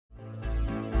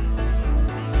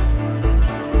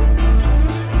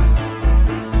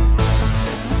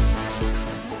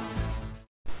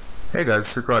Hey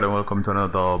guys, it's Rod and welcome to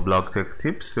another blog tech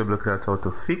tips. We're looking at how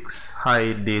to fix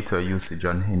high data usage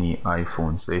on any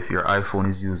iPhone. So if your iPhone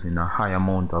is using a high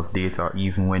amount of data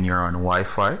even when you're on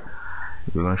Wi-Fi,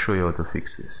 we're going to show you how to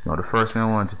fix this. Now the first thing I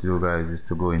want you to do, guys, is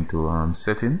to go into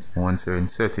settings. Once you're in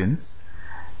settings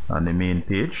on the main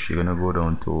page, you're going to go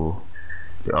down to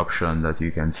the option that you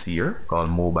can see here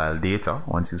called mobile data.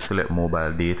 Once you select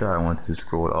mobile data, I want you to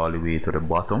scroll all the way to the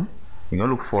bottom. You're going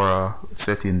to look for a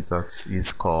settings that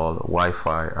is called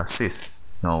Wi-Fi Assist.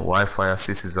 Now Wi-Fi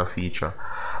Assist is a feature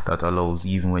that allows,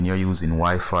 even when you're using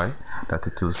Wi-Fi, that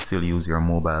it will still use your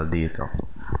mobile data,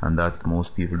 and that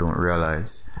most people don't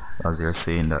realize, as they're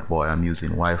saying that, boy, I'm using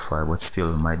Wi-Fi but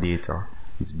still my data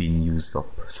is being used up.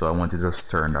 So I want to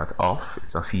just turn that off.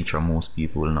 It's a feature most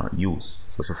people will not use.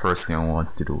 So that's the first thing I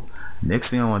want to do.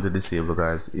 Next thing I want to disable,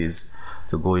 guys, is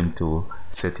to go into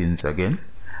settings again.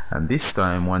 And this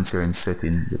time, once you're in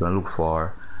setting, you're going to look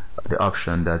for the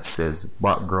option that says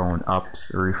background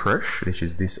apps refresh, which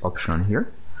is this option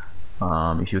here.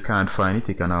 If you can't find it,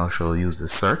 you can also use the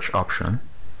search option.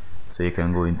 So you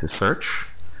can go into search.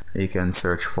 You can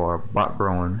search for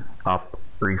background app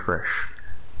refresh.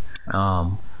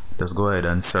 Just go ahead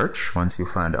and search. Once you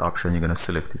find the option, you're going to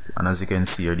select it. And as you can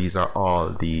see here, these are all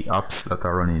the apps that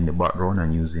are running in the background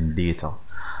and using data.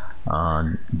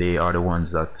 And they are the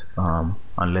ones that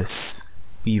unless,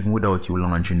 even without you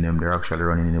launching them, they're actually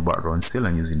running in the background still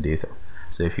and using data.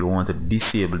 So if you want to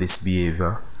disable this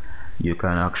behavior, you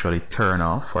can actually turn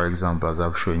off, for example, as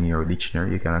I've shown you your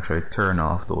dictionary, you can actually turn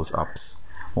off those apps.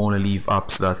 Only leave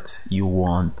apps that you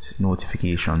want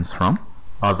notifications from.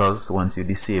 Others, once you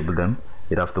disable them,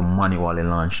 you'd have to manually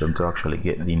launch them to actually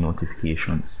get the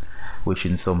notifications, which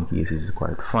in some cases is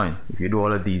quite fine. If you do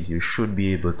all of these, you should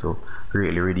be able to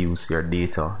greatly reduce your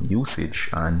data usage,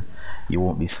 and you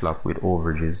won't be slapped with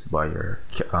overages by your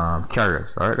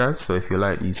carriers. Alright guys, so if you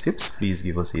like these tips, please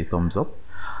give us a thumbs up.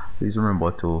 Please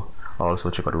remember to also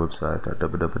check out the website at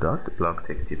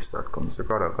www.blogtechtips.com. So,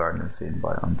 Brother Gardner saying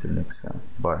bye until next time.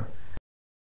 Bye.